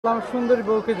সুন্দরী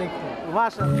বউকে দেখি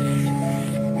মাশাআল্লাহ।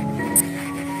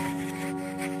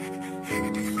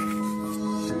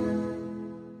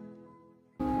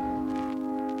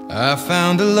 I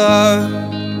found a love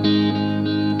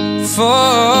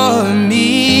for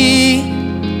me.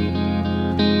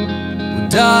 Well,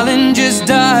 darling, just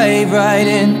dive right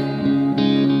in,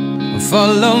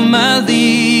 follow my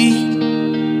lead.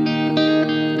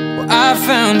 Well, I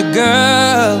found a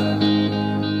girl,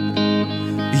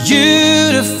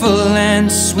 beautiful and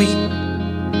sweet.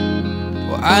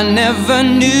 Well, I never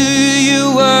knew you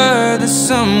were the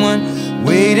someone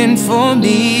waiting for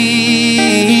me.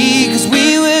 'Cause we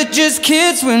were just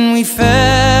kids when we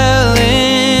fell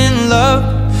in love,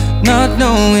 not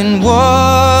knowing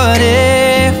what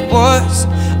it was.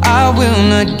 I will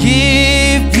not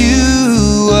give you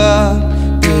up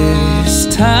this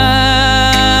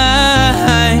time.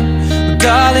 But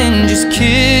darling, just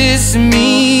kiss me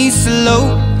slow.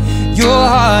 Your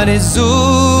heart is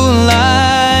all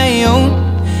I own,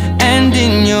 and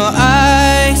in your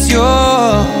eyes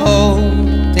you're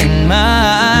holding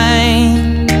mine.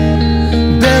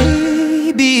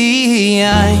 Baby,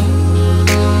 I'm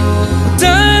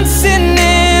dancing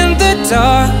in the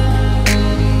dark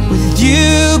with you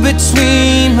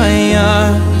between my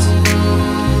arms,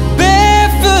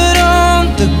 barefoot on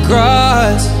the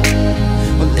grass,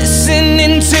 we're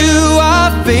listening to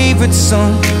our favorite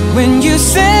song. When you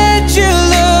said you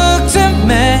looked a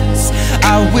mess,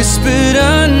 I whispered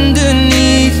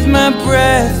underneath my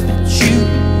breath, but you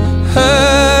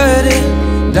heard it.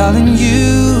 Darling, you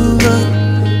look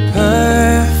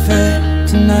perfect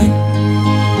tonight.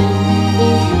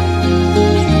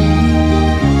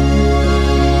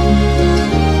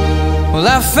 Well,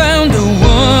 I found a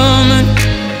woman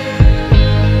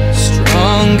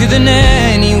stronger than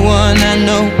anyone I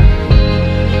know.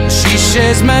 She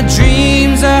shares my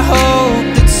dreams. I hope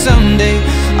that someday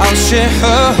I'll share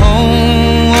her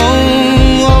home.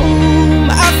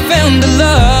 I found a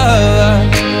love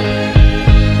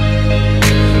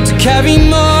to carry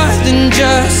more than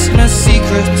just my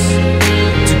secrets,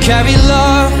 to carry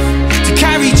love, to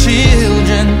carry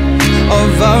children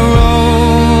of our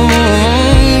own.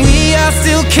 We are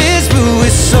still kids, but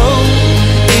we're so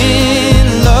in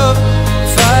love,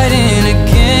 fighting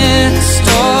against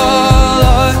all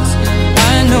odds.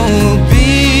 I know we'll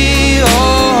be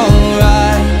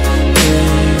alright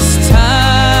this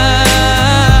time.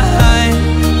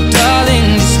 Oh, darling,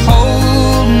 just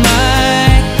hold my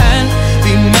hand,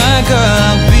 be my girl,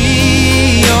 I'll be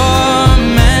your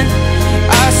man.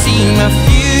 I see my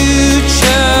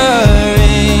future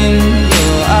in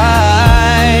your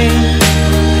eyes.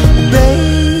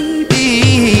 Baby,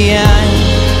 I'm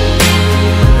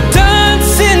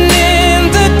dancing in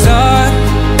the dark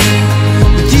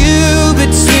with you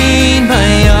between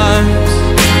my arms,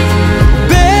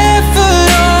 barefoot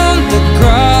on the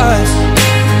grass,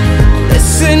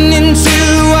 listening to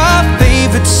our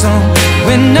favorite song.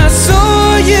 When I saw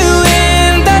you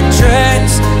in that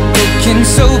dress, looking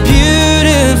so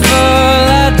beautiful,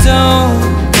 I don't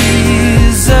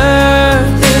deserve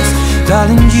this.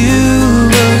 Darling, you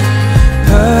look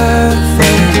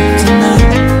perfect tonight.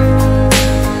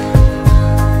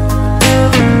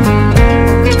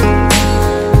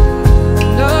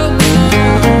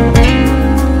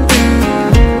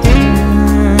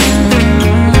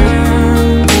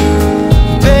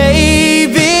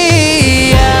 Baby,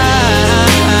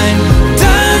 I'm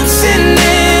dancing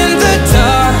in the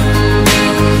dark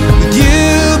with you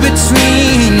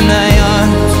between my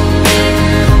arms,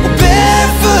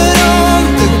 barefoot on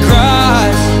the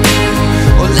grass,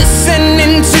 or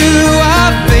listening to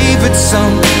our favorite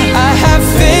song. I have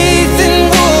faith in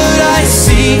what I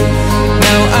see.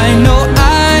 Now I know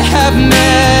I have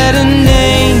met an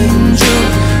angel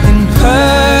in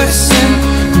person,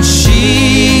 and she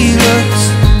looks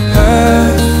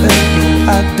perfect.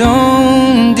 I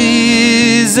don't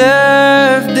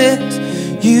deserve this.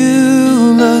 You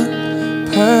look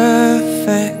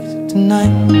perfect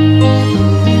tonight.